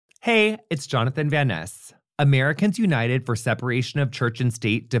Hey, it's Jonathan Van Ness. Americans United for Separation of Church and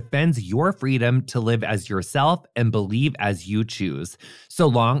State defends your freedom to live as yourself and believe as you choose, so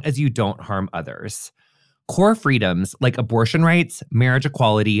long as you don't harm others. Core freedoms like abortion rights, marriage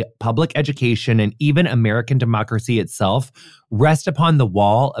equality, public education, and even American democracy itself rest upon the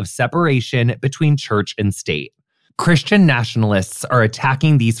wall of separation between church and state. Christian nationalists are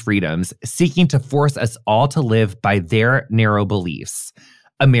attacking these freedoms, seeking to force us all to live by their narrow beliefs.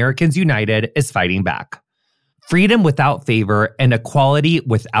 Americans United is fighting back. Freedom without favor and equality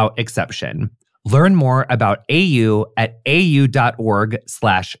without exception. Learn more about AU at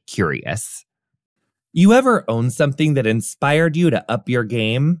au.org/curious. You ever own something that inspired you to up your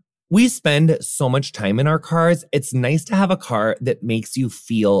game? We spend so much time in our cars, it's nice to have a car that makes you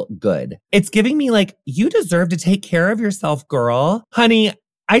feel good. It's giving me like, you deserve to take care of yourself, girl. Honey,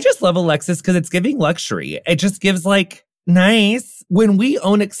 I just love a Lexus because it's giving luxury. It just gives like, nice. When we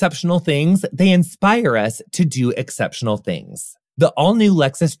own exceptional things, they inspire us to do exceptional things. The all-new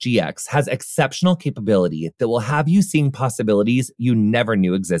Lexus GX has exceptional capability that will have you seeing possibilities you never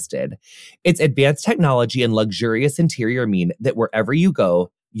knew existed. Its advanced technology and luxurious interior mean that wherever you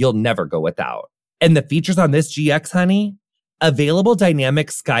go, you'll never go without. And the features on this GX, honey? Available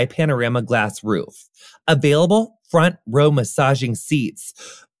dynamic sky panorama glass roof. Available front row massaging seats.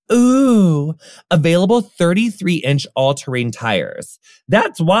 Ooh, available 33-inch all-terrain tires.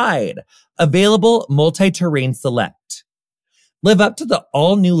 That's wide. Available multi-terrain select. Live up to the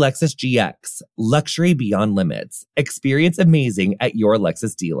all-new Lexus GX. Luxury beyond limits. Experience amazing at your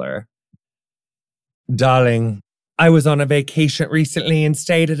Lexus dealer. Darling, I was on a vacation recently and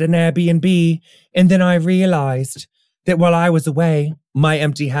stayed at an Airbnb, and then I realized that while I was away, my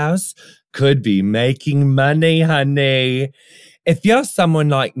empty house could be making money, honey. If you're someone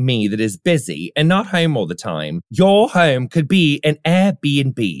like me that is busy and not home all the time, your home could be an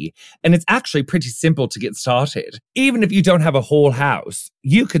Airbnb, and it's actually pretty simple to get started. Even if you don't have a whole house,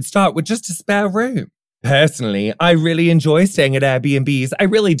 you could start with just a spare room. Personally, I really enjoy staying at Airbnbs. I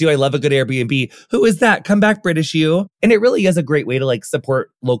really do. I love a good Airbnb. Who is that? Come back, British you. And it really is a great way to like support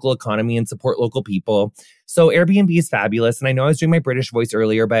local economy and support local people. So Airbnb is fabulous. And I know I was doing my British voice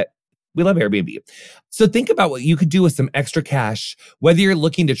earlier, but we love Airbnb. So think about what you could do with some extra cash, whether you're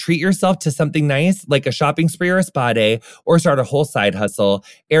looking to treat yourself to something nice, like a shopping spree or a spa day, or start a whole side hustle.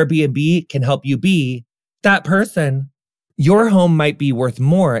 Airbnb can help you be that person. Your home might be worth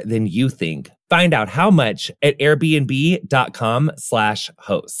more than you think. Find out how much at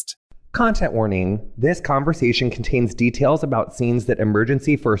airbnb.com/host. Content warning. This conversation contains details about scenes that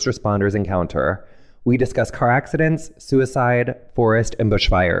emergency first responders encounter. We discuss car accidents, suicide, forest, and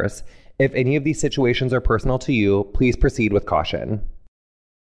bushfires. If any of these situations are personal to you, please proceed with caution.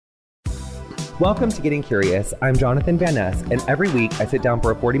 Welcome to Getting Curious. I'm Jonathan Van Ness, and every week I sit down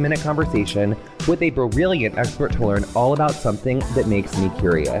for a 40-minute conversation with a brilliant expert to learn all about something that makes me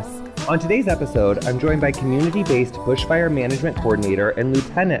curious. On today's episode, I'm joined by community-based bushfire management coordinator and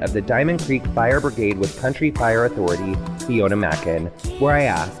lieutenant of the Diamond Creek Fire Brigade with Country Fire Authority, Fiona Macken, where I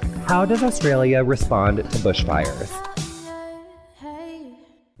ask, how does Australia respond to bushfires?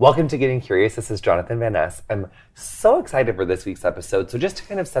 Welcome to Getting Curious. This is Jonathan Van Ness. I'm so excited for this week's episode. So just to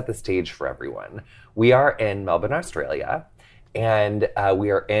kind of set the stage for everyone, we are in Melbourne, Australia, and we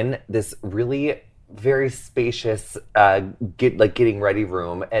are in this really very spacious getting ready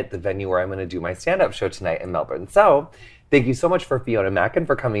room at the venue where I'm going to do my stand-up show tonight in Melbourne. So thank you so much for Fiona Macken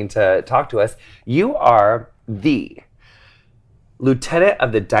for coming to talk to us. You are the Lieutenant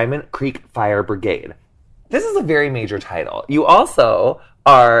of the Diamond Creek Fire Brigade. This is a very major title. You also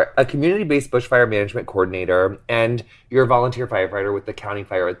are a community-based bushfire management coordinator, and you're a volunteer firefighter with the County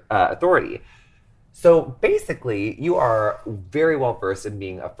Fire Authority. So basically, you are very well versed in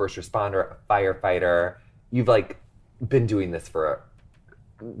being a first responder, a firefighter. You've been doing this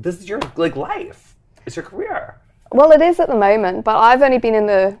this is your life. It's your career. Well, it is at the moment, but I've only been in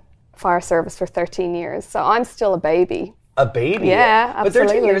the fire service for 13 years, so I'm still a baby. A baby? Yeah, absolutely. But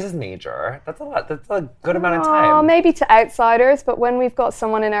 13 years is major. That's a lot. That's a good amount of time. Maybe to outsiders, but when we've got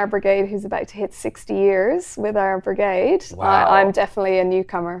someone in our brigade who's about to hit 60 years with our brigade, wow. I'm definitely a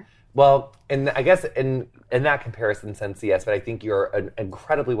newcomer. Well, and I guess in that comparison sense, yes, but I think you're an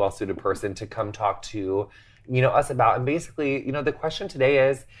incredibly well-suited person to come talk to, us about. And basically, the question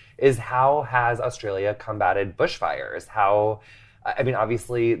today is how has Australia combated bushfires?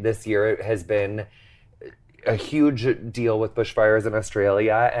 Obviously this year has been a huge deal with bushfires in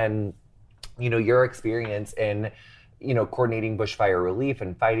Australia, and your experience in coordinating bushfire relief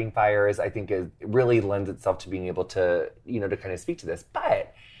and fighting fires, I think, really lends itself to being able to to kind of speak to this.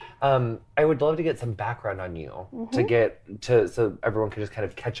 But I would love to get some background on you so everyone can just kind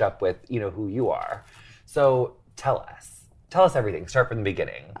of catch up with, who you are. So tell us everything. Start from the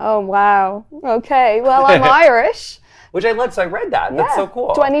beginning. Oh, wow. Okay. Well, I'm Irish. Which I love, so I read that. Yeah. That's so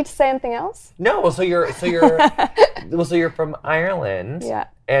cool. Do I need to say anything else? No. So you're from Ireland. Yeah.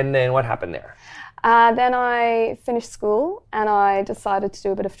 And then what happened there? Then I finished school and I decided to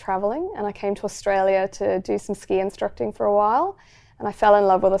do a bit of traveling, and I came to Australia to do some ski instructing for a while, and I fell in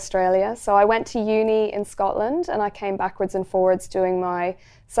love with Australia. So I went to uni in Scotland and I came backwards and forwards doing my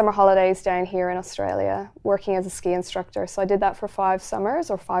summer holidays down here in Australia, working as a ski instructor. So I did that for 5 summers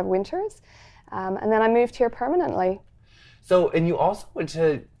or 5 winters, and then I moved here permanently. So, and you also went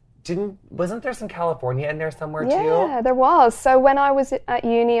to, wasn't there some California in there somewhere too? Yeah, there was. So when I was at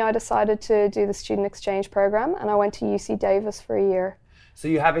uni, I decided to do the student exchange program, and I went to UC Davis for a year. So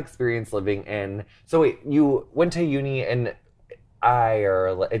you have experience living in, so wait, you went to uni in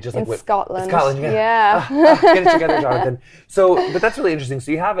Ireland, Scotland. Scotland, yeah. Get it together, Jonathan. So, but that's really interesting.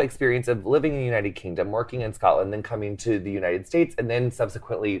 So you have experience of living in the United Kingdom, working in Scotland, then coming to the United States, and then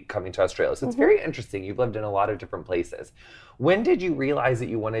subsequently coming to Australia. So it's very interesting. You've lived in a lot of different places. When did you realize that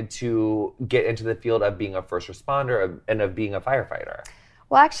you wanted to get into the field of being a first responder and of being a firefighter?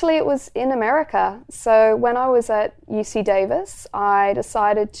 Well, actually, it was in America. So when I was at UC Davis, I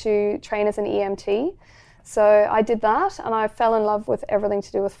decided to train as an EMT. So I did that, and I fell in love with everything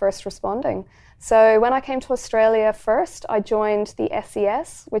to do with first responding. So when I came to Australia first, I joined the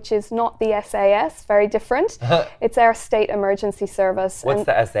SES, which is not the SAS, very different. It's our state emergency service. What's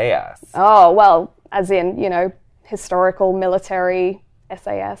the SAS? Oh, well, as in, historical military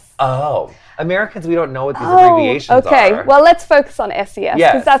SAS. Oh, Americans, we don't know what these abbreviations are. Okay, well, let's focus on SES,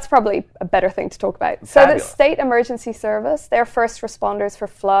 because that's probably a better thing to talk about. Fabulous. So the state emergency service, they're first responders for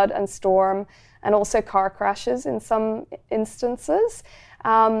flood and storm, and also car crashes in some instances.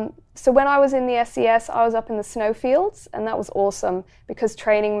 So when I was in the SES, I was up in the snowfields, and that was awesome because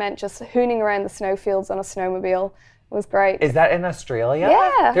training meant just hooning around the snowfields on a snowmobile. It was great. Is that in Australia?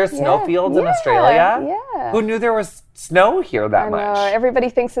 Yeah. There's snowfields in Australia? Yeah. Who knew there was snow here that much? I know. Everybody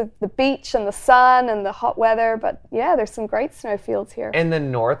thinks of the beach and the sun and the hot weather, but yeah, there's some great snowfields here. In the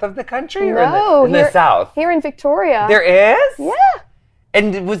north of the country or no, in the south? Here in Victoria. There is? Yeah.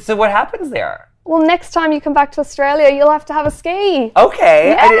 And so what happens there? Well, next time you come back to Australia, you'll have to have a ski. Okay.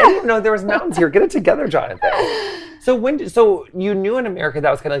 Yeah. I didn't even know there was mountains here. Get it together, Jonathan. So you knew in America that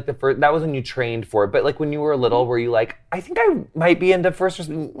was kind of like the first, that was when you trained for it, but like when you were little, were you like, I think I might be into first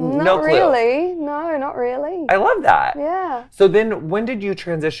responders? No clue. Really. No, not really. I love that. Yeah. So then when did you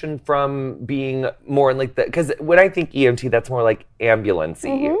transition from being more in like because when I think EMT, that's more like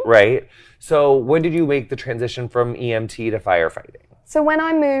ambulance-y, right? So when did you make the transition from EMT to firefighting? So when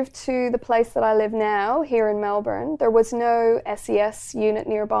I moved to the place that I live now, here in Melbourne, there was no SES unit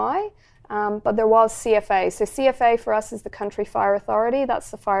nearby, but there was CFA. So CFA for us is the Country Fire Authority.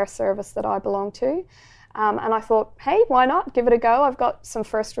 That's the fire service that I belong to. And I thought, hey, why not? Give it a go. I've got some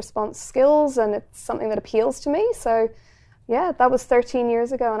first response skills and it's something that appeals to me. So yeah, that was 13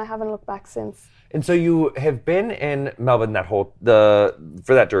 years ago and I haven't looked back since. And so you have been in Melbourne for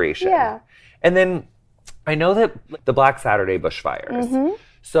that duration. Yeah. And then I know that the Black Saturday bushfires.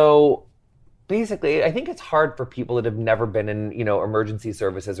 So basically, I think it's hard for people that have never been in, emergency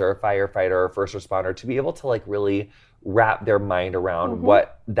services or a firefighter or a first responder to be able to like really wrap their mind around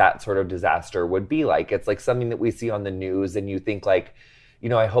what that sort of disaster would be like. It's like something that we see on the news and you think like,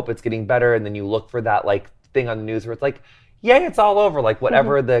 I hope it's getting better. And then you look for that like thing on the news where it's like, yeah, it's all over, like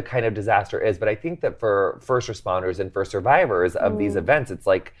whatever the kind of disaster is. But I think that for first responders and first survivors of these events, it's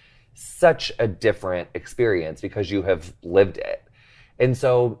like such a different experience because you have lived it. And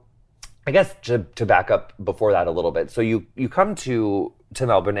so I guess to back up before that a little bit. So you come to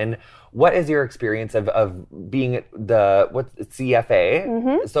Melbourne, and what is your experience of being what's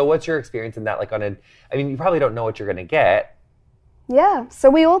CFA? So what's your experience in that? Like you probably don't know what you're going to get. Yeah, so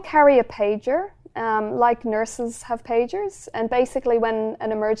we all carry a pager, like nurses have pagers. And basically when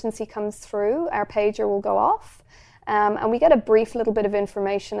an emergency comes through, our pager will go off. And we get a brief little bit of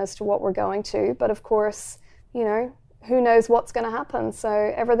information as to what we're going to. But of course, who knows what's going to happen? So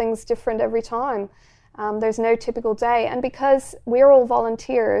everything's different every time. There's no typical day. And because we're all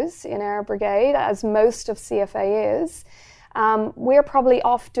volunteers in our brigade, as most of CFA is, we're probably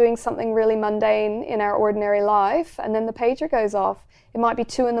off doing something really mundane in our ordinary life. And then the pager goes off. It might be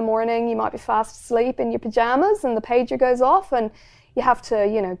 2 a.m. You might be fast asleep in your pajamas and the pager goes off and you have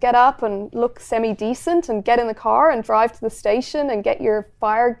to, get up and look semi-decent and get in the car and drive to the station and get your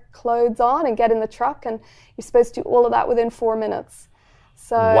fire clothes on and get in the truck. And you're supposed to do all of that within 4 minutes.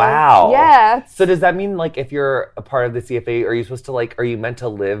 So, wow. Yeah. So does that mean, like, if you're a part of the CFA, are you supposed to, like, are you meant to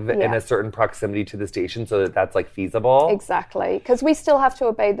live in a certain proximity to the station so that that's, like, feasible? Exactly. Because we still have to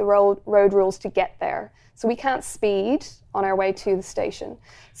obey the road rules to get there. So we can't speed on our way to the station.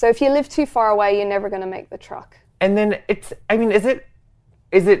 So if you live too far away, you're never going to make the truck. And then is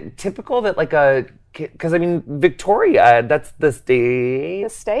it typical that, like, because, I mean, Victoria, that's the state. The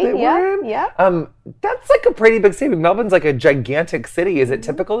state, yeah. That's, like, a pretty big city. Melbourne's, like, a gigantic city. Is it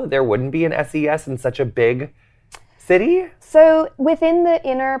typical that there wouldn't be an SES in such a big city? So within the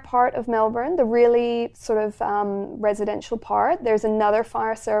inner part of Melbourne, the really sort of residential part, there's another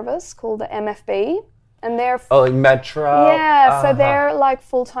fire service called the MFB. And they're like Metro? Yeah, so they're like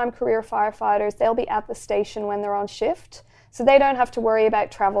full-time career firefighters. They'll be at the station when they're on shift. So they don't have to worry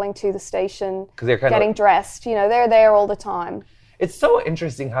about traveling to the station, getting dressed. You know, they're there all the time. It's so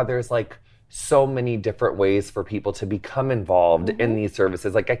interesting how there's, like, so many different ways for people to become involved in these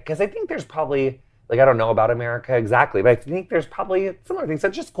services. Like, because I think there's probably, like, I don't know about America exactly, but I think there's probably similar things.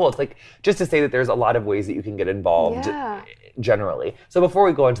 That's just cool. It's like, just to say that there's a lot of ways that you can get involved generally. So before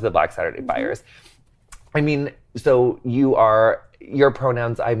we go into the Black Saturday fires, I mean, so your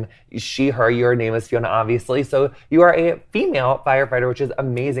pronouns, I'm she, her, your name is Fiona, obviously. So you are a female firefighter, which is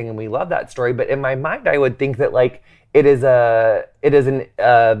amazing, and we love that story. But in my mind, I would think that, like, it is an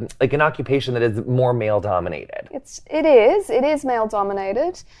occupation that is more male dominated. It is male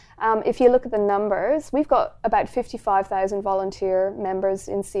dominated. If you look at the numbers, we've got about 55,000 volunteer members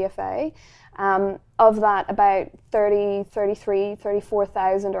in CFA. Of that, about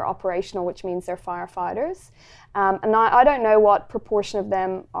 34,000 are operational, which means they're firefighters. And I don't know what proportion of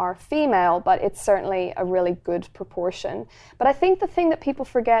them are female, but it's certainly a really good proportion. But I think the thing that people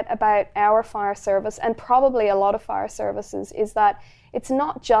forget about our fire service, and probably a lot of fire services, is that it's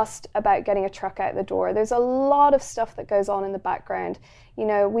not just about getting a truck out the door. There's a lot of stuff that goes on in the background. You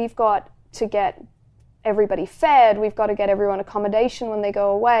know, we've got to get everybody fed, we've got to get everyone accommodation when they go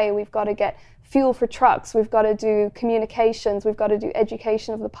away, we've got to get fuel for trucks, we've got to do communications, we've got to do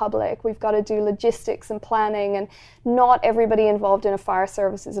education of the public, we've got to do logistics and planning, and not everybody involved in a fire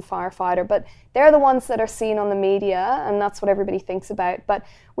service is a firefighter, but they're the ones that are seen on the media, and that's what everybody thinks about. But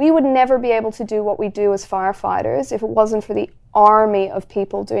we would never be able to do what we do as firefighters if it wasn't for the army of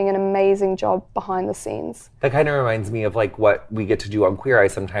people doing an amazing job behind the scenes. That kind of reminds me of, like, what we get to do on Queer Eye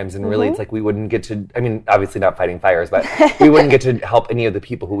sometimes, and really it's like we wouldn't get to, I mean, obviously not fighting fires, but we wouldn't get to help any of the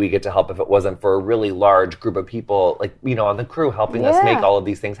people who we get to help if it wasn't for a really large group of people, like, you know, on the crew helping us make all of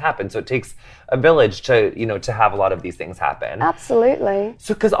these things happen. So it takes a village to, you know, to have a lot of these things happen. Absolutely.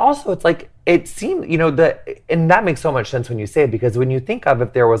 So, because also it's like, it seems, you know, and that makes so much sense when you say it, because when you think of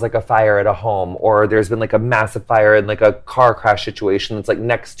if there was, like, a fire at a home, or there's been, like, a massive fire in, like, a car crash situation that's, like,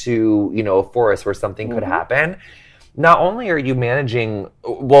 next to, you know, a forest where something could happen, not only are you managing,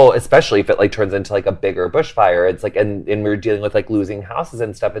 well, especially if it, like, turns into, like, a bigger bushfire, it's like, and we're dealing with, like, losing houses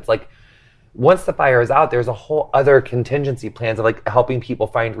and stuff, it's like, once the fire is out, there's a whole other contingency plans of, like, helping people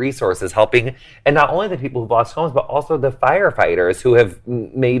find resources, helping, and not only the people who've lost homes, but also the firefighters who have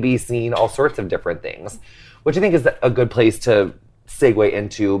maybe seen all sorts of different things, which I think is a good place to segue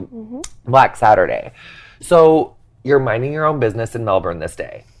into Black Saturday. So you're minding your own business in Melbourne this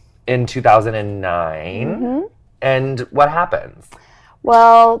day in 2009, and what happens?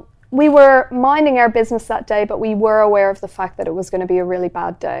 Well, we were minding our business that day, but we were aware of the fact that it was going to be a really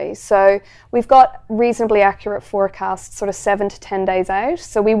bad day. So we've got reasonably accurate forecasts, sort of 7 to 10 days out.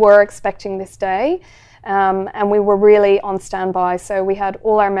 So we were expecting this day, and we were really on standby. So we had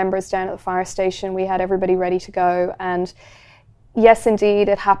all our members down at the fire station. We had everybody ready to go. And yes, indeed,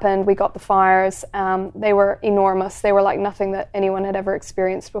 it happened. We got the fires. They were enormous. They were like nothing that anyone had ever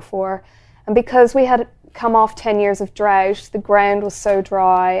experienced before. And because we had come off 10 years of drought, the ground was so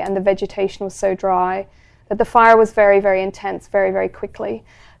dry and the vegetation was so dry that the fire was very, very intense, very, very quickly.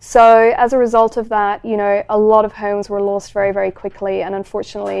 So as a result of that, you know, a lot of homes were lost very, very quickly, and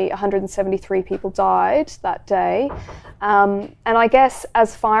unfortunately 173 people died that day. And I guess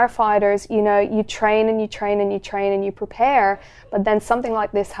as firefighters, you know, you train and you train and you train and you prepare, but then something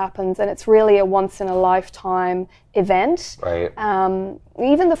like this happens and it's really a once-in-a-lifetime event. Right.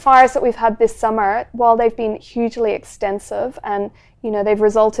 Even the fires that we've had this summer, while they've been hugely extensive and, you know, they've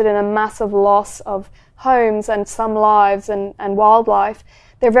resulted in a massive loss of homes and some lives and wildlife,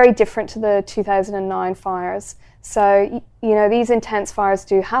 they're very different to the 2009 fires. So, you know, these intense fires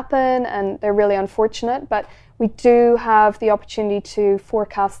do happen and they're really unfortunate, but we do have the opportunity to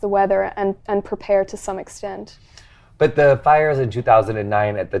forecast the weather and prepare to some extent. But the fires in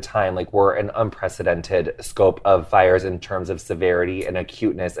 2009 at the time, like, were an unprecedented scope of fires in terms of severity and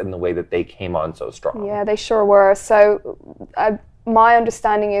acuteness and the way that they came on so strong. Yeah, they sure were. So my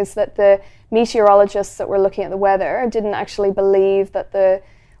understanding is that the meteorologists that were looking at the weather didn't actually believe that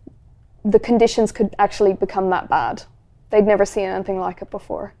the conditions could actually become that bad. They'd never seen anything like it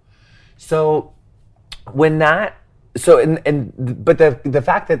before. So when that, but the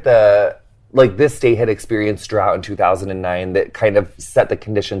fact that this state had experienced drought in 2009 that kind of set the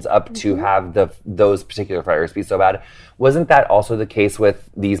conditions up to have those particular fires be so bad, wasn't that also the case with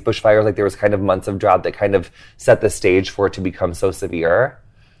these bushfires? Like there was kind of months of drought that kind of set the stage for it to become so severe?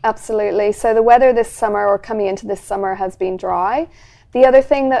 Absolutely. So the weather this summer, or coming into this summer, has been dry. The other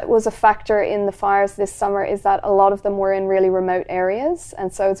thing that was a factor in the fires this summer is that a lot of them were in really remote areas,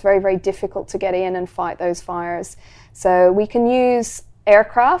 and so it's very, very difficult to get in and fight those fires. So we can use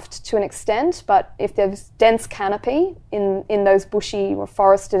aircraft to an extent, but if there's dense canopy in those bushy or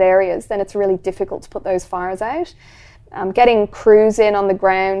forested areas, then it's really difficult to put those fires out. Getting crews in on the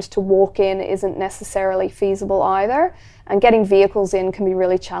ground to walk in isn't necessarily feasible either, and getting vehicles in can be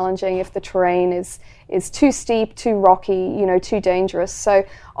really challenging if the terrain is too steep, too rocky, too dangerous. So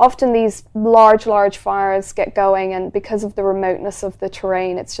often these large fires get going, and because of the remoteness of the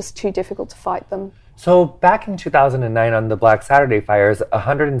terrain, it's just too difficult to fight them. So back in 2009 on the Black Saturday fires,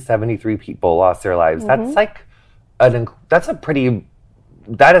 173 people lost their lives. That's like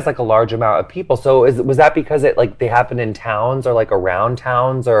that is like a large amount of people. So was that because they happened in towns or like around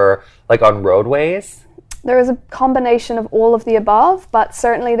towns or like on roadways? There was a combination of all of the above, but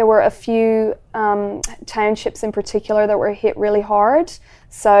certainly there were a few townships in particular that were hit really hard.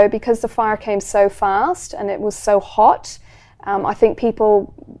 So because the fire came so fast and it was so hot, I think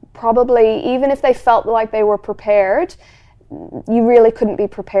people probably, even if they felt like they were prepared, you really couldn't be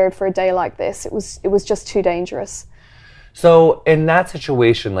prepared for a day like this. It was just too dangerous. So in that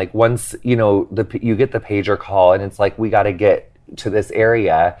situation, like once, you get the pager call and it's like, we got to get to this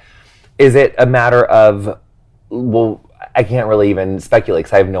area, is it a matter of, well, I can't really even speculate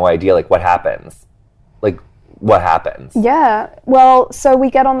because I have no idea, like what happens? Like what happens? Yeah, well, so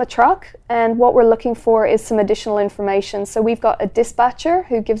we get on the truck and what we're looking for is some additional information. So we've got a dispatcher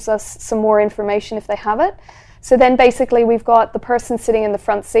who gives us some more information if they have it. So then basically we've got the person sitting in the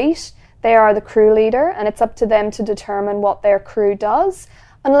front seat. They are the crew leader, and it's up to them to determine what their crew does,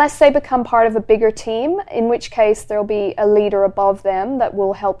 unless they become part of a bigger team, in which case there'll be a leader above them that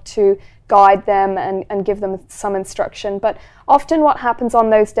will help to guide them and give them some instruction. But often what happens on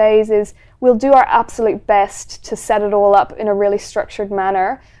those days is we'll do our absolute best to set it all up in a really structured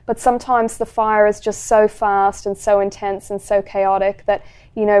manner, but sometimes the fire is just so fast and so intense and so chaotic that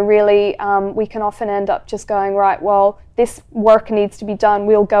really we can often end up just going, right, well, this work needs to be done,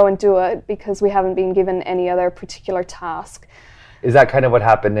 we'll go and do it because we haven't been given any other particular task. Is that kind of what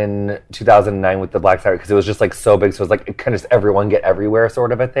happened in 2009 with the Black Saturday? Because it was just like so big, so it was like kind of everyone get everywhere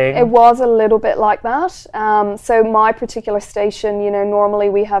sort of a thing? It was a little bit like that. So my particular station, normally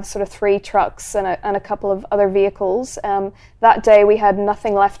we have sort of 3 trucks and a couple of other vehicles. That day we had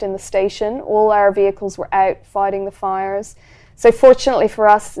nothing left in the station. All our vehicles were out fighting the fires. So fortunately for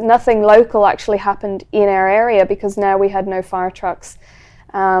us, nothing local actually happened in our area because now we had no fire trucks.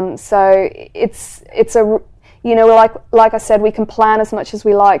 So it's a... like I said, we can plan as much as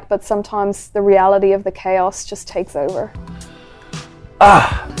we like, but sometimes the reality of the chaos just takes over.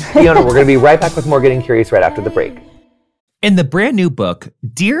 Fiona, we're going to be right back with more Getting Curious right after the break. In the brand new book,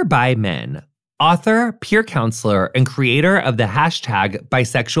 Dear Bi Men, author, peer counselor, and creator of the hashtag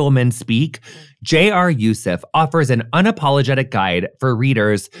Bisexual Men Speak, J.R. Youssef offers an unapologetic guide for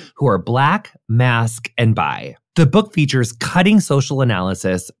readers who are Black, Masc, and Bi. The book features cutting social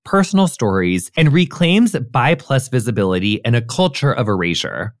analysis, personal stories, and reclaims bi plus visibility in a culture of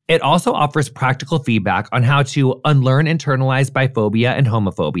erasure. It also offers practical feedback on how to unlearn internalized biphobia and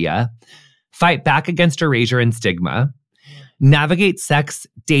homophobia, fight back against erasure and stigma, navigate sex,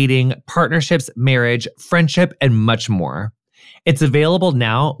 dating, partnerships, marriage, friendship, and much more. It's available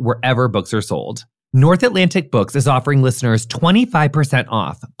now wherever books are sold. North Atlantic Books is offering listeners 25%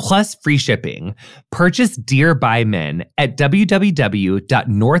 off, plus free shipping. Purchase Dear Bi Men at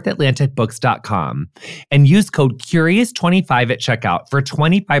www.northatlanticbooks.com and use code CURIOUS25 at checkout for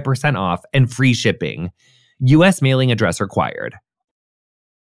 25% off and free shipping. U.S. mailing address required.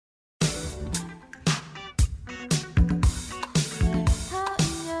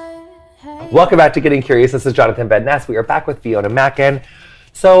 Welcome back to Getting Curious. This is Jonathan Ben Ness. We are back with Fiona Macken.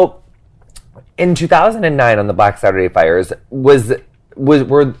 So, in 2009 on the Black Saturday fires, were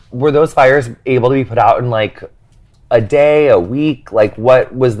those fires able to be put out in like a day, a week? Like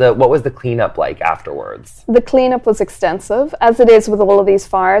what was the cleanup like afterwards? The cleanup was extensive, as it is with all of these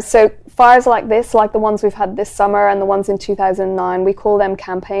fires. So fires like this, like the ones we've had this summer and the ones in 2009, we call them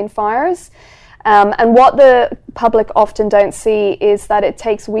campaign fires. And what the public often don't see is that it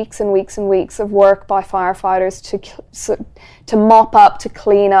takes weeks and weeks and weeks of work by firefighters to mop up, to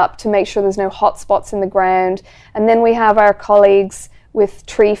clean up, to make sure there's no hot spots in the ground. And then we have our colleagues with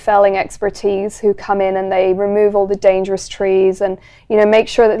tree felling expertise who come in and they remove all the dangerous trees and, you know, make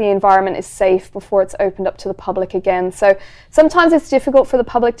sure that the environment is safe before it's opened up to the public again. So sometimes it's difficult for the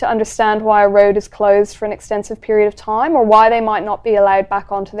public to understand why a road is closed for an extensive period of time or why they might not be allowed back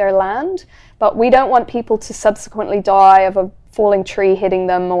onto their land. But we don't want people to subsequently die of a falling tree hitting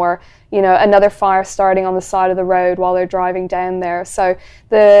them or, you know, another fire starting on the side of the road while they're driving down there. So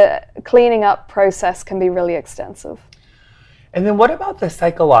the cleaning up process can be really extensive. And then what about the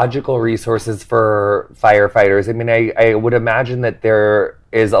psychological resources for firefighters? I mean, I would imagine that there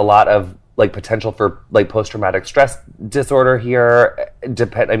is a lot of like potential for like post-traumatic stress disorder here.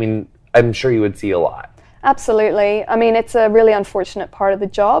 I mean, I'm sure you would see a lot. Absolutely. I mean, it's a really unfortunate part of the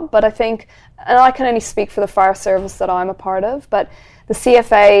job, but I think, and I can only speak for the fire service that I'm a part of, but the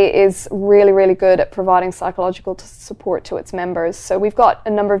CFA is really, really good at providing psychological support to its members. So we've got a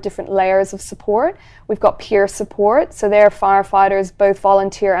number of different layers of support. We've got peer support. So they're firefighters, both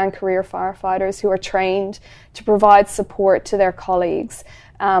volunteer and career firefighters, who are trained to provide support to their colleagues.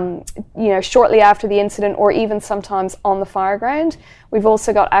 You know, shortly after the incident or even sometimes on the fire ground. We've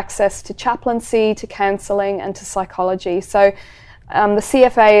also got access to chaplaincy, to counselling and to psychology. So the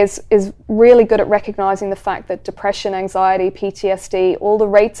CFA is really good at recognising the fact that depression, anxiety, PTSD, all the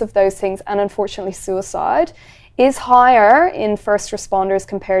rates of those things, and unfortunately suicide, is higher in first responders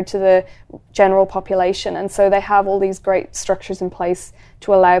compared to the general population. And so they have all these great structures in place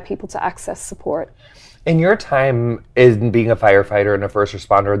to allow people to access support. In your time in being a firefighter and a first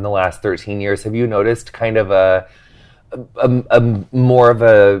responder in the last 13 years, have you noticed kind of a more of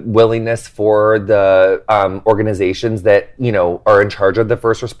a willingness for the organizations that, you know, are in charge of the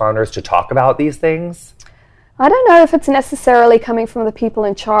first responders to talk about these things? I don't know if it's necessarily coming from the people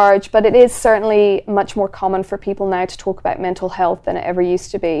in charge, but it is certainly much more common for people now to talk about mental health than it ever used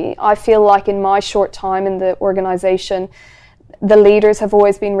to be. I feel like in my short time in the organization, the leaders have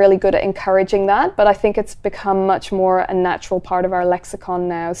always been really good at encouraging that, but I think it's become much more a natural part of our lexicon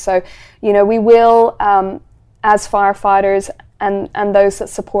now. So, you know, we will, as firefighters and those that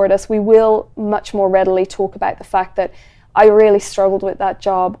support us, we will much more readily talk about the fact that I really struggled with that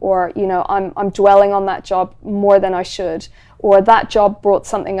job, or, you know, I'm dwelling on that job more than I should, or that job brought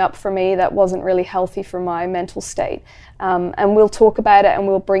something up for me that wasn't really healthy for my mental state. And we'll talk about it and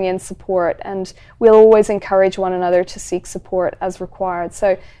we'll bring in support, and we'll always encourage one another to seek support as required.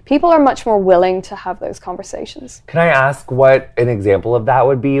 So people are much more willing to have those conversations. Can I ask what an example of that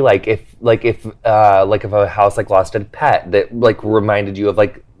would be? Like if a house like lost a pet that like reminded you of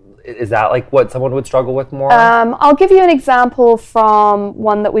like, is that like what someone would struggle with more? I'll give you an example from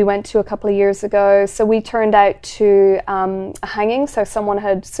one that we went to a couple of years ago. So we turned out to a hanging. So someone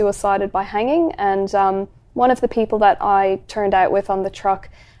had suicided by hanging, and one of the people that I turned out with on the truck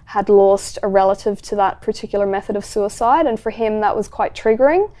had lost a relative to that particular method of suicide, and for him that was quite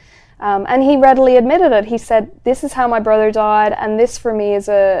triggering. And he readily admitted it. He said, "This is how my brother died, and this for me is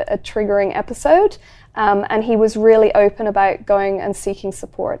a triggering episode." And he was really open about going and seeking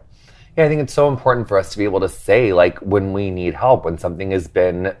support. Yeah, I think it's so important for us to be able to say, like, when we need help, when something has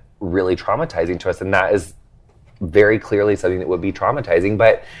been really traumatizing to us, and that is very clearly something that would be traumatizing.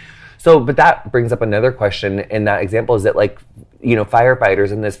 But that brings up another question in that example, is that, like, you know,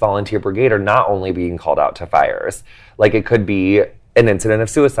 firefighters in this volunteer brigade are not only being called out to fires. Like, it could be an incident of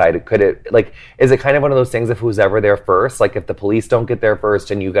suicide. Is it kind of one of those things of who's ever there first? Like, if the police don't get there first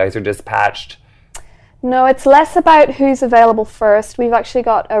and you guys are dispatched? No, it's less about who's available first. We've actually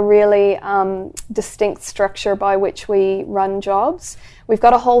got a really distinct structure by which we run jobs. We've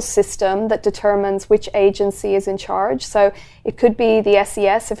got a whole system that determines which agency is in charge. So it could be the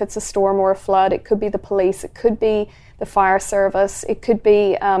SES if it's a storm or a flood. It could be the police. It could be the fire service. It could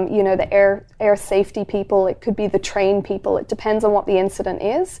be the air safety people. It could be the train people. It depends on what the incident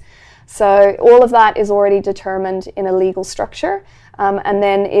is. So all of that is already determined in a legal structure. And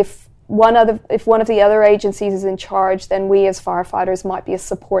then if one of the other agencies is in charge, then we as firefighters might be a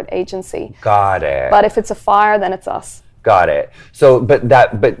support agency. Got it. But if it's a fire, then it's us. Got it. So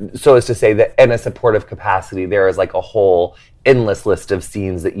as to say that in a supportive capacity, there is like a whole endless list of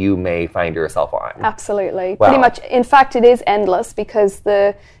scenes that you may find yourself on. Absolutely. Wow. Pretty much. In fact, it is endless, because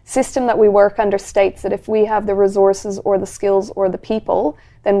the system that we work under states that if we have the resources or the skills or the people,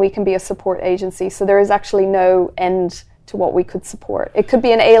 then we can be a support agency. So there is actually no end to what we could support. It could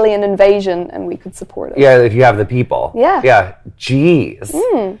be an alien invasion and we could support it. Yeah, if you have the people. Yeah. Yeah. Jeez.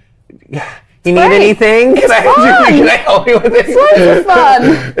 You need anything? Can I help you with it? It's fun.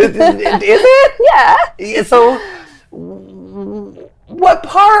 Is it? Yeah. So, what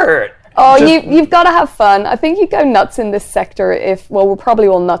part? Oh, you've got to have fun. I think you go nuts in this sector we're probably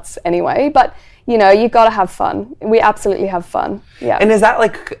all nuts anyway, but you've got to have fun. We absolutely have fun. Yeah. And is that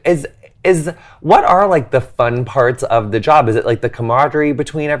like, what are like the fun parts of the job? Is it like the camaraderie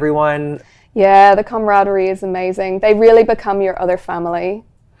between everyone? Yeah, the camaraderie is amazing. They really become your other family,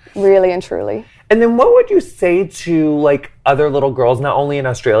 really and truly. And then what would you say to like other little girls, not only in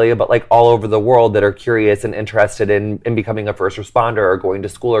Australia, but like all over the world that are curious and interested in becoming a first responder or going to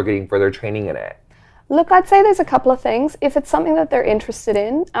school or getting further training in it? Look, I'd say there's a couple of things. If it's something that they're interested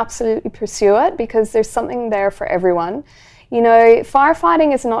in, absolutely pursue it because there's something there for everyone.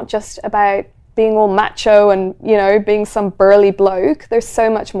 Firefighting is not just about being all macho and, being some burly bloke. There's so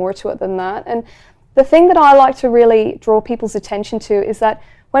much more to it than that. And the thing that I like to really draw people's attention to is that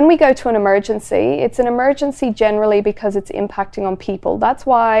when we go to an emergency, it's an emergency generally because it's impacting on people. That's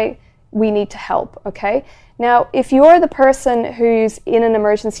why we need to help, okay? Now, if you're the person who's in an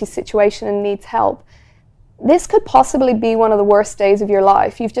emergency situation and needs help, this could possibly be one of the worst days of your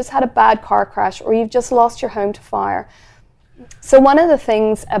life. You've just had a bad car crash or you've just lost your home to fire. So one of the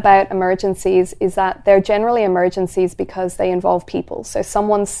things about emergencies is that they're generally emergencies because they involve people. So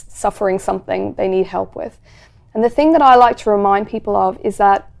someone's suffering something they need help with. And the thing that I like to remind people of is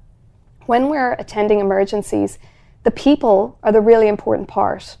that when we're attending emergencies, the people are the really important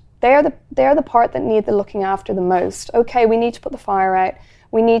part. They're the part that need the looking after the most. Okay, we need to put the fire out.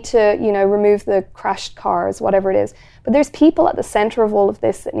 We need to, remove the crashed cars, whatever it is. But there's people at the center of all of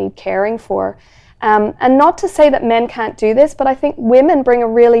this that need caring for. And not to say that men can't do this, but I think women bring a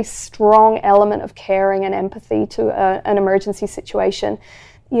really strong element of caring and empathy to an emergency situation.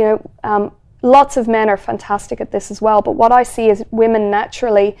 Lots of men are fantastic at this as well, but what I see is women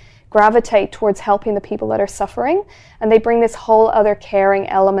naturally gravitate towards helping the people that are suffering, and they bring this whole other caring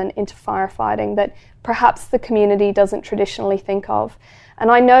element into firefighting that perhaps the community doesn't traditionally think of. And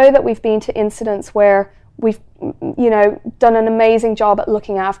I know that we've been to incidents where we've done an amazing job at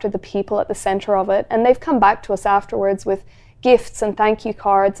looking after the people at the center of it, and they've come back to us afterwards with gifts and thank you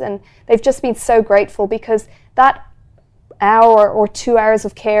cards, and they've just been so grateful because that hour or 2 hours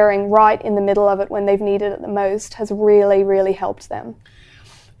of caring right in the middle of it when they've needed it the most has really, really helped them.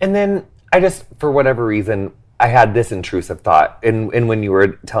 And then I just, for whatever reason, I had this intrusive thought in when you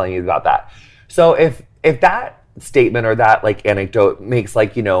were telling me about that. So if that statement or that like anecdote makes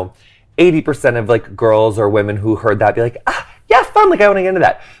like, 80% of like girls or women who heard that be like, yeah, fun, like I want to get into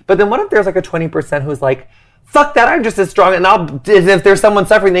that. But then what if there's like a 20% who's like, fuck that, I'm just as strong, and if there's someone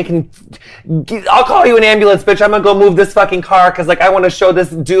suffering, I'll call you an ambulance, bitch, I'm gonna go move this fucking car, because like I want to show this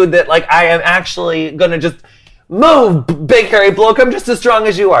dude that like I am actually gonna just move, big hairy bloke, I'm just as strong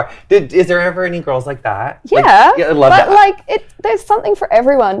as you are. Is there ever any girls like that? Yeah, I love that. But like there's something for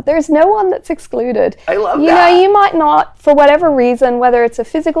everyone. There's no one that's excluded. I love that. You might not, for whatever reason, whether it's a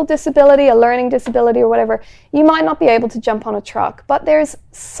physical disability, a learning disability or whatever, you might not be able to jump on a truck, but there's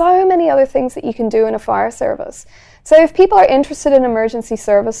so many other things that you can do in a fire service. So if people are interested in emergency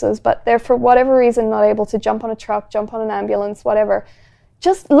services, but they're for whatever reason not able to jump on a truck, jump on an ambulance, whatever,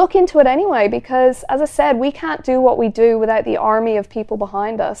 just look into it anyway, because as I said, we can't do what we do without the army of people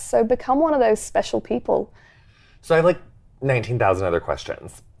behind us. So become one of those special people. So I have like 19,000 other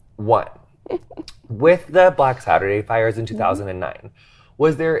questions. One, with the Black Saturday fires in 2009,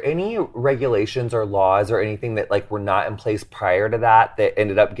 was there any regulations or laws or anything that like were not in place prior to that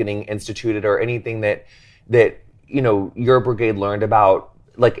ended up getting instituted, or anything that your brigade learned about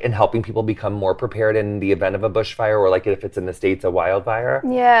like in helping people become more prepared in the event of a bushfire, or like if it's in the States, a wildfire?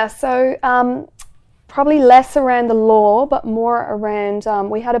 Yeah, so probably less around the law, but more around,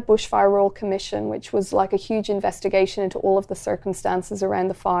 we had a Bushfire Royal Commission, which was like a huge investigation into all of the circumstances around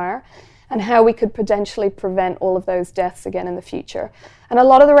the fire and how we could potentially prevent all of those deaths again in the future. And a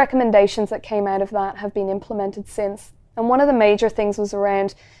lot of the recommendations that came out of that have been implemented since. And one of the major things was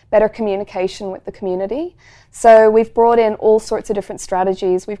around better communication with the community. So we've brought in all sorts of different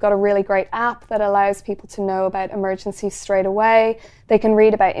strategies. We've got a really great app that allows people to know about emergencies straight away. They can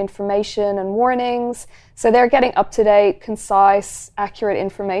read about information and warnings. So they're getting up-to-date, concise, accurate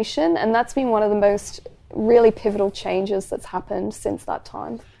information. And that's been one of the most really pivotal changes that's happened since that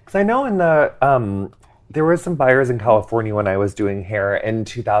time. Because I know in the... there were some fires in California when I was doing hair in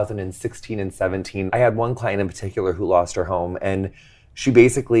 2016 and 17. I had one client in particular who lost her home, and she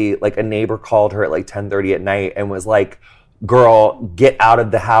basically, like, a neighbor called her at like 10:30 at night and was like, girl, get out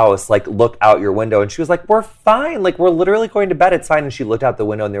of the house, like, look out your window. And she was like, we're fine, like, we're literally going to bed, it's fine. And she looked out the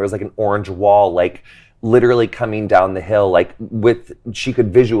window and there was like an orange wall, like literally coming down the hill, like she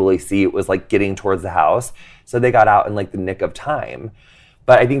could visually see it was like getting towards the house. So they got out in like the nick of time.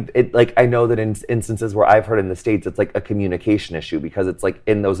 But I think I know that in instances where I've heard in the States, it's like a communication issue because it's like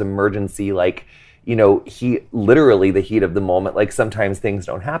in those emergency, like, literally the heat of the moment, like sometimes things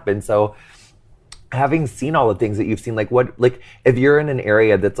don't happen. So having seen all the things that you've seen, like if you're in an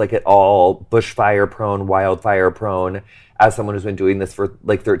area that's like at all bushfire prone, wildfire prone, as someone who's been doing this for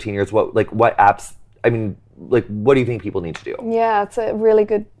like 13 years, what apps, what do you think people need to do? Yeah, it's a really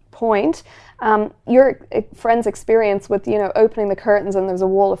good point. Your friend's experience with, opening the curtains and there's a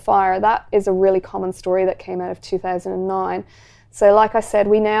wall of fire, that is a really common story that came out of 2009. So like I said,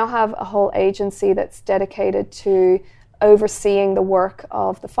 we now have a whole agency that's dedicated to overseeing the work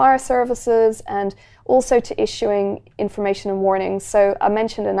of the fire services and also to issuing information and warnings. So I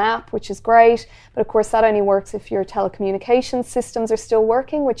mentioned an app, which is great, but of course that only works if your telecommunications systems are still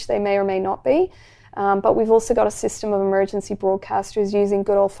working, which they may or may not be. But we've also got a system of emergency broadcasters using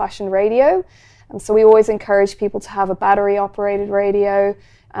good old-fashioned radio. So we always encourage people to have a battery-operated radio,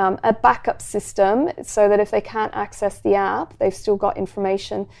 a backup system, so that if they can't access the app, they've still got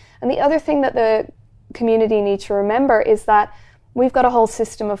information. And the other thing that the community need to remember is that we've got a whole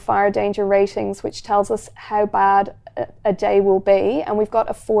system of fire danger ratings, which tells us how bad a day will be, and we've got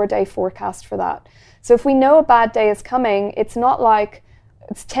a 4-day forecast for that. So if we know a bad day is coming, it's not like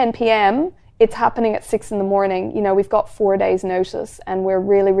it's 10 p.m., it's happening at 6 a.m. We've got 4 days notice, and we're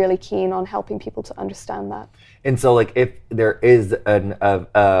really, really keen on helping people to understand that. And so, like, if there is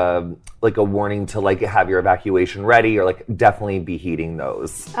a warning to like have your evacuation ready, or like definitely be heeding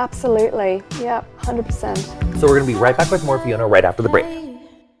those. Absolutely, yeah, 100%. So we're gonna be right back with more Fiona right after the break.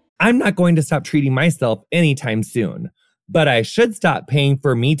 I'm not going to stop treating myself anytime soon. But I should stop paying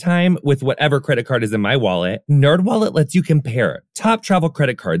for me time with whatever credit card is in my wallet. NerdWallet lets you compare top travel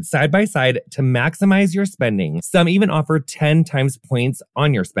credit cards side by side to maximize your spending. Some even offer 10 times points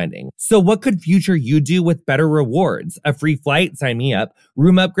on your spending. So what could future you do with better rewards? A free flight? Sign me up.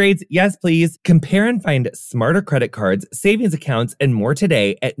 Room upgrades? Yes, please. Compare and find smarter credit cards, savings accounts, and more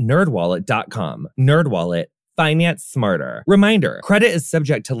today at nerdwallet.com. NerdWallet. Finance smarter. Reminder, credit is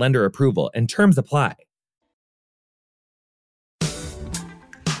subject to lender approval and terms apply.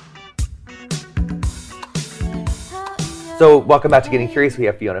 So welcome back to Getting Curious. We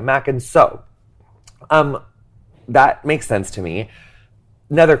have Fiona and Macken. So that makes sense to me.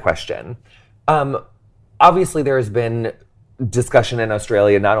 Another question. Obviously there has been discussion in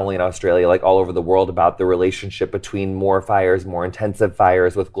Australia, not only in Australia, like all over the world, about the relationship between more fires, more intensive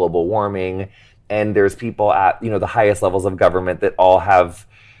fires with global warming. And there's people at, the highest levels of government that all have,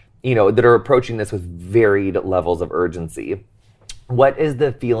 that are approaching this with varied levels of urgency. What is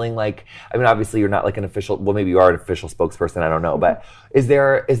the feeling like? I mean, obviously you're not like an official, well, maybe you are an official spokesperson, I don't know, but is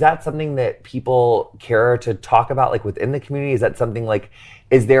that something that people care to talk about, like within the community? Is that something like,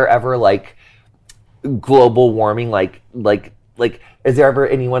 is there ever like global warming, like, is there ever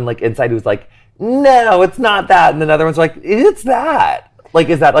anyone like inside who's like, no, it's not that, and then other ones are like, it's that? Like,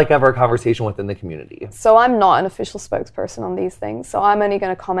 is that like ever a conversation within the community? So I'm not an official spokesperson on these things, so I'm only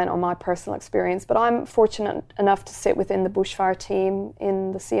going to comment on my personal experience, but I'm fortunate enough to sit within the bushfire team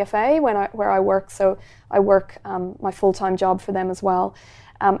in the CFA where I work, so I work my full-time job for them as well.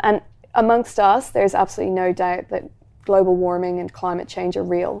 And amongst us, there's absolutely no doubt that global warming and climate change are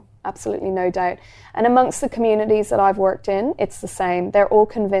real, absolutely no doubt. And amongst the communities that I've worked in, it's the same. They're all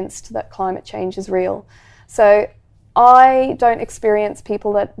convinced that climate change is real. So I don't experience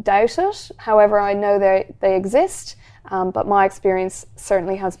people that doubt it. However, I know they exist, but my experience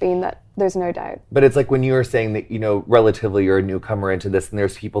certainly has been that there's no doubt. But it's like when you were saying that, relatively you're a newcomer into this, and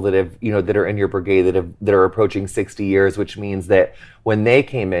there's people that have, that are in your brigade that are approaching 60 years, which means that when they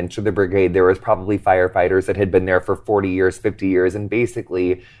came into the brigade, there was probably firefighters that had been there for 40 years, 50 years, and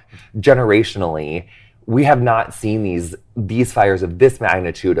basically, generationally, we have not seen these fires of this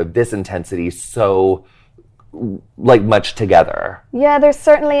magnitude, of this intensity, so like much together. Yeah, there's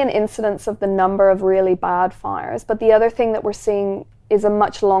certainly an incidence of the number of really bad fires, but the other thing that we're seeing is a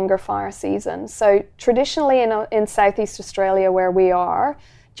much longer fire season. So traditionally in Southeast Australia where we are,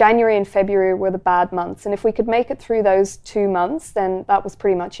 January and February were the bad months, and if we could make it through those 2 months, then that was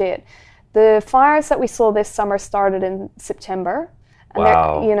pretty much it. The fires that we saw this summer started in September. And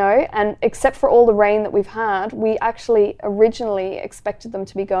wow. And except for all the rain that we've had, we actually originally expected them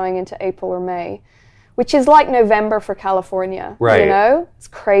to be going into April or May, which is like November for California, right? It's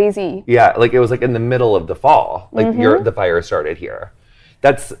crazy. Yeah, like it was like in the middle of the fall, like the fire started here.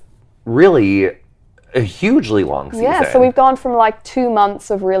 That's really a hugely long season. Yeah, so we've gone from like 2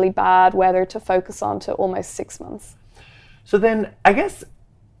 months of really bad weather to focus on to almost 6 months. So then I guess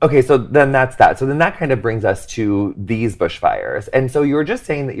Okay, so then that's that. So then that kind of brings us to these bushfires. And so you were just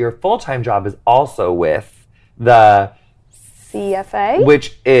saying that your full-time job is also with the CFA,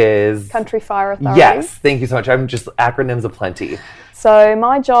 which is Country Fire Authority. Yes, thank you so much. I'm just acronyms aplenty. So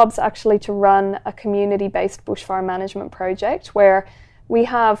my job's actually to run a community-based bushfire management project where we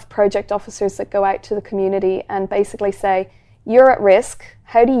have project officers that go out to the community and basically say, you're at risk,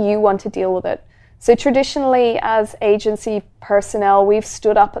 how do you want to deal with it? So traditionally, as agency personnel, we've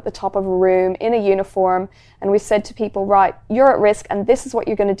stood up at the top of a room in a uniform and we've said to people, right, you're at risk and this is what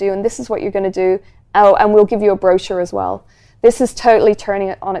you're going to do and this is what you're going to do. Oh, and we'll give you a brochure as well. This is totally turning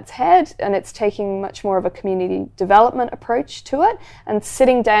it on its head and it's taking much more of a community development approach to it and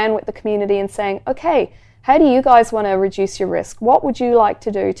sitting down with the community and saying, okay, how do you guys want to reduce your risk? What would you like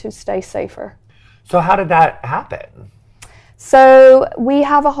to do to stay safer? So how did that happen? So we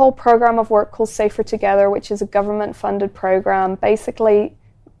have a whole program of work called Safer Together, which is a government-funded program, basically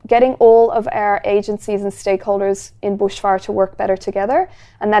getting all of our agencies and stakeholders in bushfire to work better together,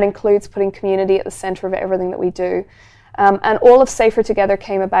 and that includes putting community at the centre of everything that we do. And all of Safer Together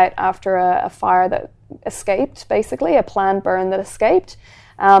came about after a fire that escaped, basically, a planned burn that escaped.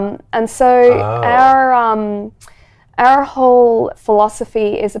 And so our whole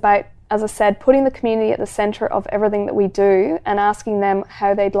philosophy is about, as I said, putting the community at the centre of everything that we do and asking them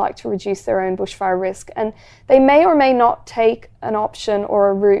how they'd like to reduce their own bushfire risk. And they may or may not take an option or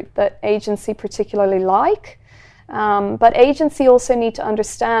a route that agency particularly like. But agency also need to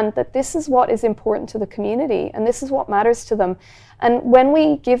understand that this is what is important to the community and this is what matters to them. And when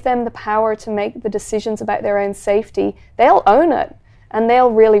we give them the power to make the decisions about their own safety, they'll own it and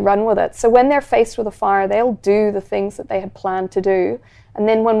they'll really run with it. So when they're faced with a fire, they'll do the things that they had planned to do. And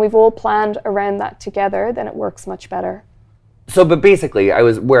then when we've all planned around that together, then it works much better. So, but basically, I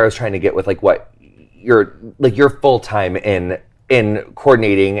was trying to get with what you're full time in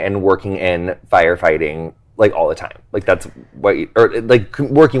coordinating and working in firefighting all the time. That's what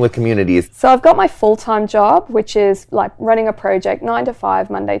working with communities. So I've got my full-time job, which is running a project 9 to 5,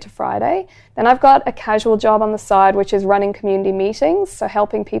 Monday to Friday. Then I've got a casual job on the side, which is running community meetings, so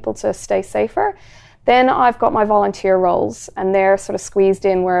helping people to stay safer. Then I've got my volunteer roles, and they're sort of squeezed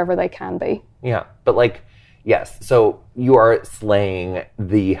in wherever they can be. Yeah, but yes, so you are slaying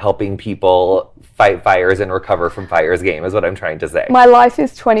the helping people fight fires and recover from fires game, is what I'm trying to say. My life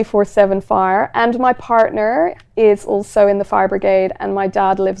is 24/7 fire, and my partner is also in the fire brigade, and my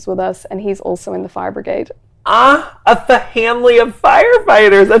dad lives with us, and he's also in the fire brigade. A family of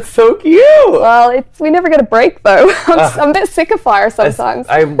firefighters. That's so cute. Well, we never get a break, though. I'm a bit sick of fire sometimes.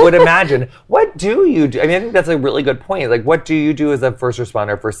 I would imagine. What do you do? I mean, I think that's a really good point. What do you do as a first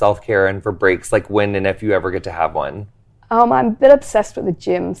responder for self-care and for breaks, when and if you ever get to have one? I'm a bit obsessed with the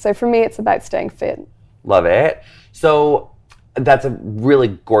gym. So for me, it's about staying fit. Love it. So that's a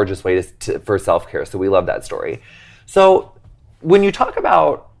really gorgeous way for self-care. So we love that story. So when you talk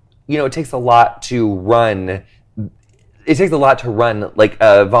about, it takes a lot to run. It takes a lot to run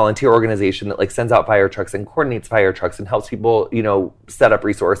a volunteer organization that sends out fire trucks and coordinates fire trucks and helps people, set up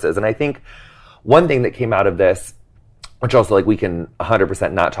resources. And I think one thing that came out of this, which also we can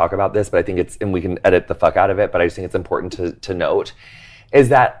 100% not talk about this, but I think and we can edit the fuck out of it, but I just think it's important to note, is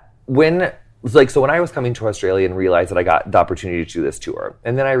that so when I was coming to Australia and realized that I got the opportunity to do this tour,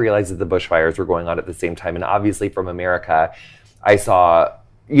 and then I realized that the bushfires were going on at the same time, and obviously from America, I saw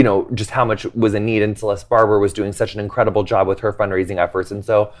just how much was in need, and Celeste Barber was doing such an incredible job with her fundraising efforts, and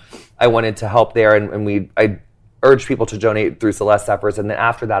so I wanted to help there, and I urged people to donate through Celeste's efforts, and then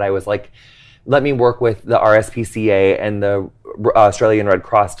after that I was let me work with the RSPCA and the Australian Red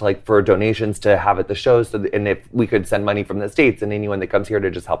Cross for donations to have at the shows, and if we could send money from the States and anyone that comes here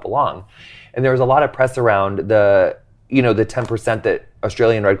to just help along. And there was a lot of press around the 10% that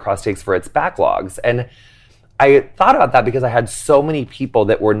Australian Red Cross takes for its backlogs, and I thought about that because I had so many people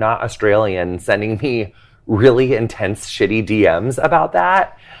that were not Australian sending me really intense, shitty DMs about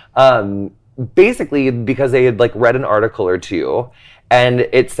that. Basically because they had read an article or two, and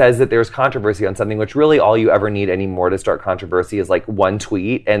it says that there's controversy on something, which really all you ever need anymore to start controversy is one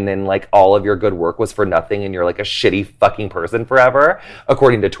tweet, and then all of your good work was for nothing, and you're a shitty fucking person forever,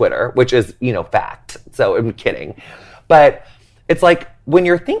 according to Twitter, which is, fact. So I'm kidding. But it's when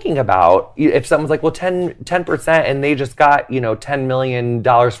you're thinking about if someone's 10% and they just got, $10 million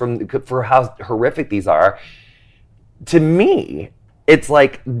for how horrific these are, to me, it's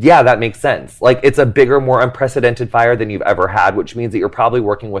yeah, that makes sense. It's a bigger, more unprecedented fire than you've ever had, which means that you're probably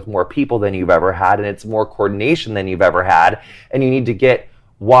working with more people than you've ever had, and it's more coordination than you've ever had, and you need to get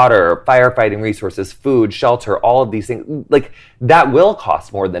water, firefighting resources, food, shelter, all of these things. That will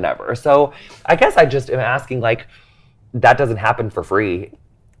cost more than ever. So I guess I just am asking, that doesn't happen for free.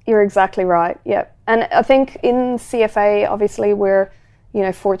 You're exactly right. Yep. And I think in CFA, obviously, we're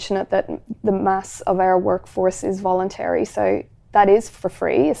fortunate that the mass of our workforce is voluntary, so that is for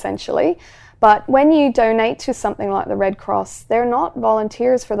free essentially. But when you donate to something like the Red Cross, they're not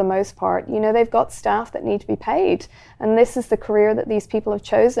volunteers for the most part. They've got staff that need to be paid, and this is the career that these people have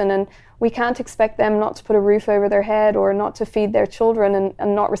chosen, and we can't expect them not to put a roof over their head or not to feed their children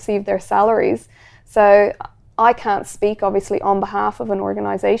and not receive their salaries. So I can't speak, obviously, on behalf of an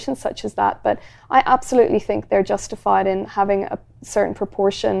organisation such as that, but I absolutely think they're justified in having a certain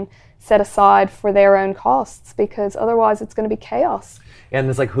proportion set aside for their own costs, because otherwise it's going to be chaos. And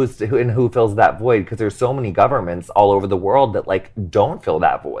it's like who fills that void? Because there's so many governments all over the world that like don't fill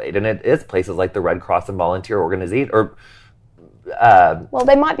that void, and it is places like the Red Cross and volunteer organization, or well,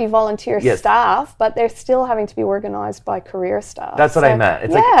 they might be volunteer staff, but they're still having to be organized by career staff. That's what I meant.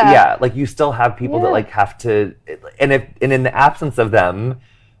 It's like you still have people that like have to, and in the absence of them,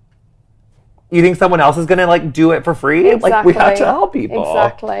 you think someone else is going to like do it for free? Exactly. Like we have to help people.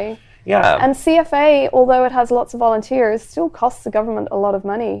 Exactly. Yeah. And CFA, although it has lots of volunteers, still costs the government a lot of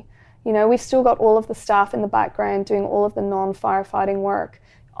money. We've still got all of the staff in the background doing all of the non-firefighting work.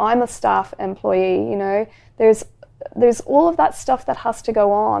 I'm a staff employee, There's all of that stuff that has to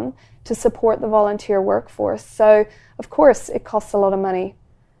go on to support the volunteer workforce. So, of course, it costs a lot of money.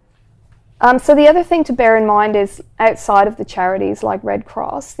 So the other thing to bear in mind is outside of the charities like Red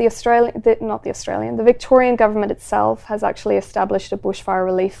Cross, the Victorian government itself has actually established a bushfire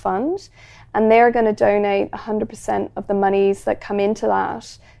relief fund, and they're going to donate 100% of the monies that come into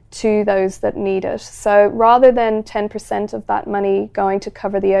that to those that need it. So rather than 10% of that money going to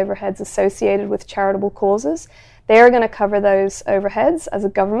cover the overheads associated with charitable causes, they're going to cover those overheads as a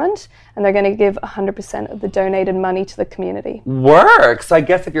government, and they're going to give 100% of the donated money to the community. Works. So I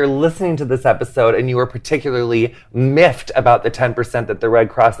guess if you're listening to this episode and you were particularly miffed about the 10% that the Red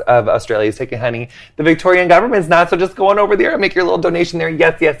Cross of Australia is taking, honey, the Victorian government's not, so just go on over there and make your little donation there.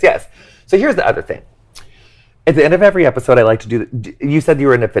 Yes, yes, yes. So here's the other thing. At the end of every episode, I like to do, you said you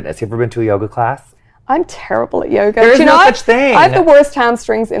were into fitness. You ever been to a yoga class? I'm terrible at yoga. There's no such thing. I have the worst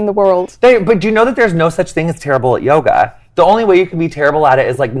hamstrings in the world. But do you know that there's no such thing as terrible at yoga? The only way you can be terrible at it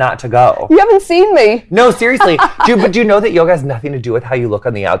is like not to go. You haven't seen me. No, seriously. But do you know that yoga has nothing to do with how you look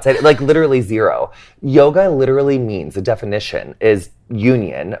on the outside? Like literally zero. Yoga literally means, the definition is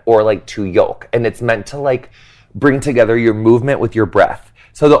union, or like to yoke. And it's meant to like bring together your movement with your breath.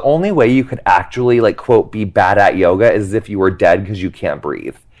 So the only way you could actually like, quote, be bad at yoga is if you were dead because you can't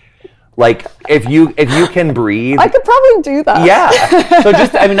breathe. Like, if you can breathe... I could probably do that. Yeah. So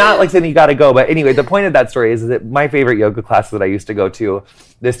just, not like saying you got to go, but anyway, the point of that story is that my favorite yoga classes that I used to go to,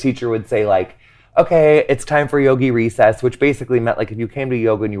 this teacher would say like, okay, it's time for yogi recess, which basically meant like if you came to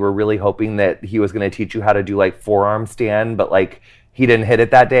yoga and you were really hoping that he was going to teach you how to do like forearm stand, but like he didn't hit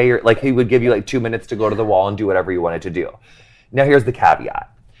it that day, or like he would give you like 2 minutes to go to the wall and do whatever you wanted to do. Now here's the caveat.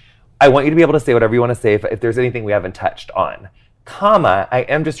 I want you to be able to say whatever you want to say if there's anything we haven't touched on. Comma, I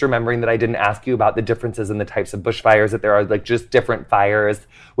am just remembering that I didn't ask you about the differences in the types of bushfires, that there are like just different fires,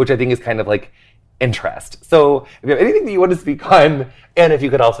 which I think is kind of like interest. So if you have anything that you want to speak on, and if you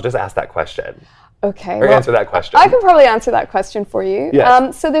could also just ask that question. Okay. Or answer that question. I can probably answer that question for you.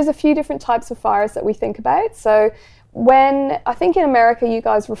 Yes. So there's a few different types of fires that we think about. So I think in America you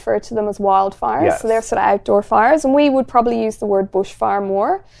guys refer to them as wildfires. Yes. So they're sort of outdoor fires, and we would probably use the word bushfire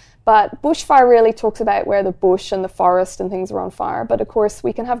more. But bushfire really talks about where the bush and the forest and things are on fire. But of course,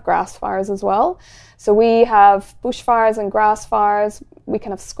 we can have grass fires as well. So we have bushfires and grass fires. We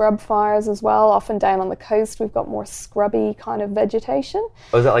can have scrub fires as well. Often down on the coast, we've got more scrubby kind of vegetation.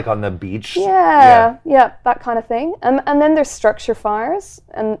 Oh, is that like on the beach? Yeah, that kind of thing. And then there's structure fires.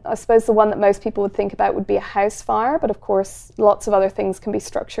 And I suppose the one that most people would think about would be a house fire. But of course, lots of other things can be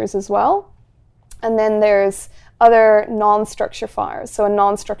structures as well. And then there's other non-structure fires. So a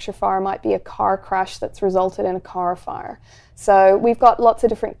non-structure fire might be a car crash that's resulted in a car fire. So we've got lots of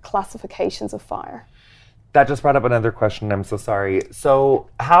different classifications of fire. That just brought up another question. I'm so sorry. So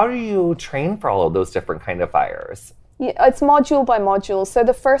how do you train for all of those different kind of fires? Yeah, it's module by module. So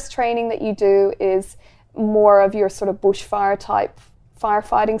the first training that you do is more of your sort of bushfire type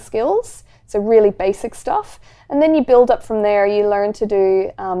firefighting skills. So really basic stuff. And then you build up from there. You learn to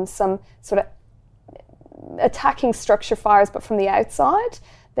do some sort of attacking structure fires, but from the outside.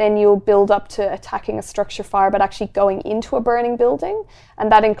 Then you'll build up to attacking a structure fire, but actually going into a burning building.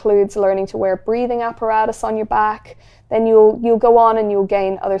 And that includes learning to wear breathing apparatus on your back. Then you'll go on and you'll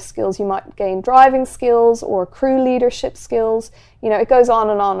gain other skills. You might gain driving skills or crew leadership skills. It goes on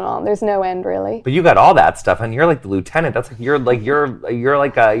and on and on. There's no end, really. But you got all that stuff, and you're like the lieutenant. That's like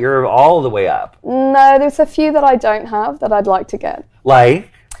you're all the way up. No, there's a few that I don't have that I'd like to get.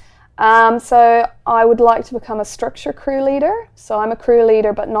 Like? So I would like to become a structure crew leader. So I'm a crew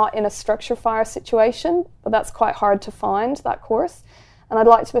leader, but not in a structure fire situation. But that's quite hard to find, that course. And I'd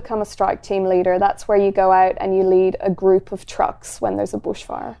like to become a strike team leader. That's where you go out and you lead a group of trucks when there's a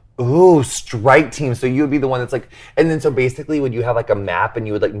bushfire. Ooh, strike team. So you would be the one that's like, and then so basically would you have like a map and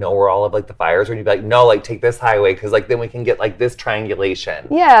you would like know where all of like the fires are and you'd be like, no, like take this highway because like then we can get like this triangulation.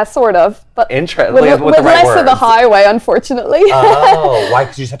 Yeah, sort of. But interesting. With, with the less right of the highway, unfortunately. Oh, why?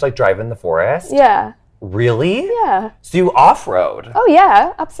 Because you just have to like drive in the forest? Yeah. Really? Yeah. So you off-road? Oh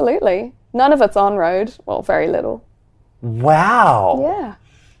yeah, absolutely. None of it's on-road. Well, very little. Wow. Yeah.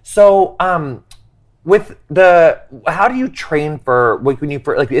 So, with how do you train for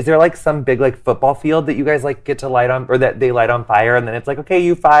like is there like some big like football field that you guys like get to light on or that they light on fire and then it's like, okay,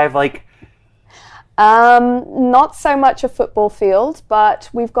 you five like? Not so much a football field, but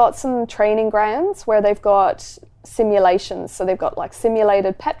we've got some training grounds where they've got simulations. So they've got like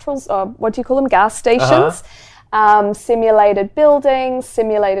simulated petrols, or what do you call them? Gas stations. Simulated buildings,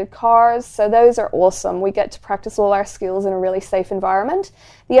 simulated cars. So those are awesome. We get to practice all our skills in a really safe environment.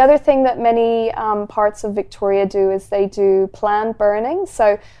 The other thing that many parts of Victoria do is they do planned burning.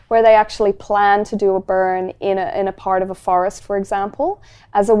 So where they actually plan to do a burn in a part of a forest, for example,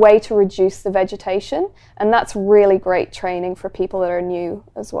 as a way to reduce the vegetation. And that's really great training for people that are new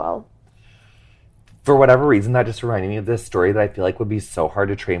as well. For whatever reason, that just reminded me of this story that I feel like would be so hard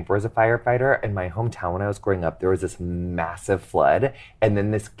to train for as a firefighter. In my hometown when I was growing up, there was this massive flood, and then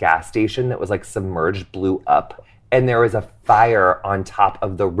this gas station that was like submerged blew up, and there was a fire on top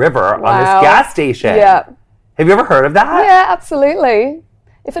of the river on this gas station. Yeah. Have you ever heard of that? Yeah, absolutely.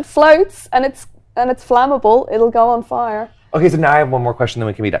 If it floats and it's flammable, it'll go on fire. Okay, so now I have one more question, then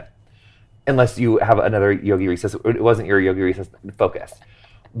we can be done. Unless you have another Yogi Recess. It wasn't your Yogi Recess focus.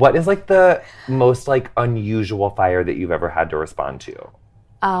 What is like the most like unusual fire that you've ever had to respond to?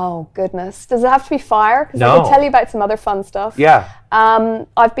 Oh, goodness. Does it have to be fire? Because No. I can tell you about some other fun stuff. Yeah.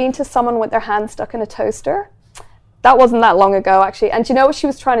 I've been to someone with their hand stuck in a toaster. That wasn't that long ago, actually. And do you know what she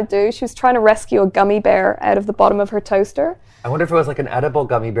was trying to do? She was trying to rescue a gummy bear out of the bottom of her toaster. I wonder if it was like an edible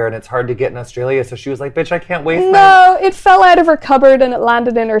gummy bear and it's hard to get in Australia. So she was like, bitch, I can't waste my... No, it fell out of her cupboard and it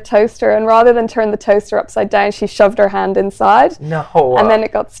landed in her toaster. And rather than turn the toaster upside down, she shoved her hand inside. No. And then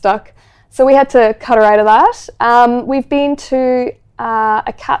it got stuck. So we had to cut her out of that. We've been to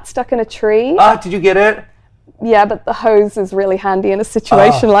a cat stuck in a tree. Did you get it? Yeah, but the hose is really handy in a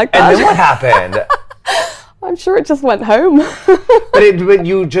situation like that. And then what happened? I'm sure it just went home. But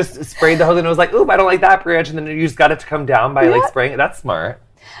you just sprayed the hose and it was like, oop, I don't like that branch. And then you just got it to come down by like spraying it. That's smart.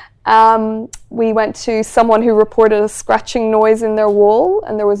 We went to someone who reported a scratching noise in their wall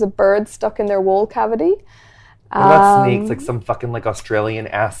and there was a bird stuck in their wall cavity. What about snakes? Like some fucking like Australian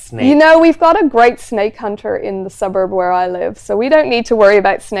ass snake. You know, we've got a great snake hunter in the suburb where I live, so we don't need to worry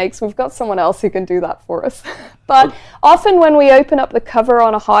about snakes. We've got someone else who can do that for us. But often when we open up the cover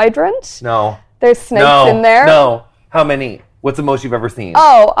on a hydrant, there's snakes in there. No. How many? What's the most you've ever seen?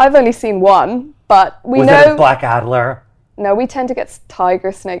 Oh, I've only seen one, but we Was know... it a black adler? No, we tend to get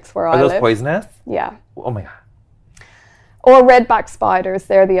tiger snakes where I live. Are those poisonous? Yeah. Oh my God. Or redback spiders,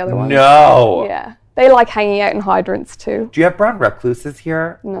 they're the other ones. No. Yeah. They like hanging out in hydrants too. Do you have brown recluses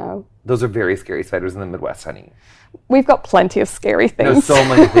here? No. Those are very scary spiders in the Midwest, honey. We've got plenty of scary things. There's so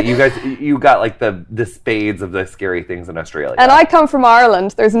many things. You got like the spades of the scary things in Australia. And I come from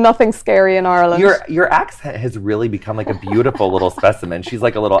Ireland. There's nothing scary in Ireland. Your accent has really become like a beautiful little specimen. She's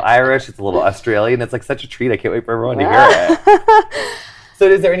like a little Irish, it's a little Australian. It's like such a treat. I can't wait for everyone to hear it. So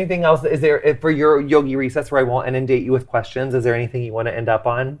is there anything else? Is there, for your Yogi Recess where I won't inundate you with questions, is there anything you want to end up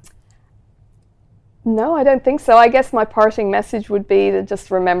on? No, I don't think so. I guess my parting message would be to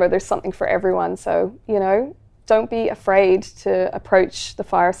just remember there's something for everyone. So, you know, don't be afraid to approach the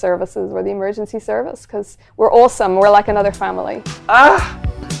fire services or the emergency service because we're awesome. We're like another family.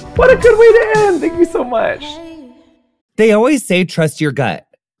 What a good way to end. Thank you so much. They always say trust your gut.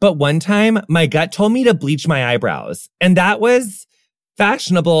 But one time, my gut told me to bleach my eyebrows. And that was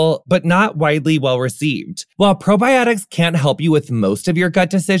fashionable, but not widely well received. While probiotics can't help you with most of your gut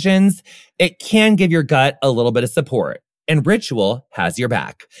decisions, it can give your gut a little bit of support. And Ritual has your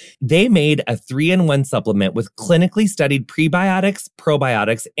back. They made a 3-in-1 supplement with clinically studied prebiotics,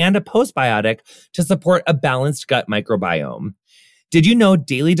 probiotics, and a postbiotic to support a balanced gut microbiome. Did you know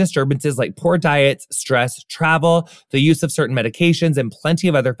daily disturbances like poor diets, stress, travel, the use of certain medications, and plenty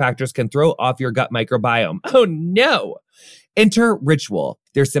of other factors can throw off your gut microbiome? Oh no! Enter Ritual.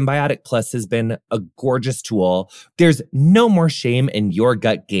 Their Symbiotic Plus has been a gorgeous tool. There's no more shame in your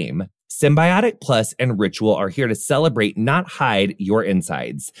gut game. Symbiotic Plus and Ritual are here to celebrate, not hide your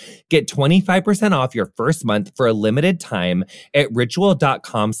insides. Get 25% off your first month for a limited time at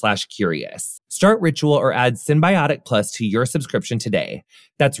ritual.com/curious. Start Ritual or add Symbiotic Plus to your subscription today.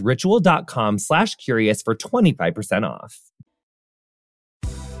 That's ritual.com/curious for 25% off.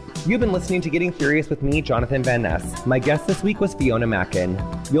 You've been listening to Getting Curious with me, Jonathan Van Ness. My guest this week was Fiona Macken.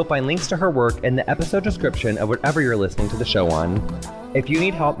 You'll find links to her work in the episode description of whatever you're listening to the show on. If you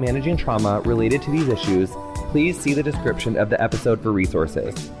need help managing trauma related to these issues, please see the description of the episode for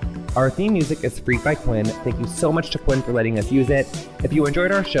resources. Our theme music is Freak by Quinn. Thank you so much to Quinn for letting us use it. If you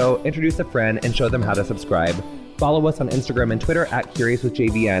enjoyed our show, introduce a friend and show them how to subscribe. Follow us on Instagram and Twitter at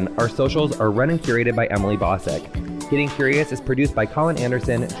CuriousWithJVN. Our socials are run and curated by Emily Bosick. Getting Curious is produced by Colin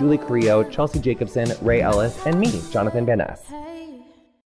Anderson, Julie Carrillo, Chelsea Jacobson, Ray Ellis, and me, Jonathan Van Ness.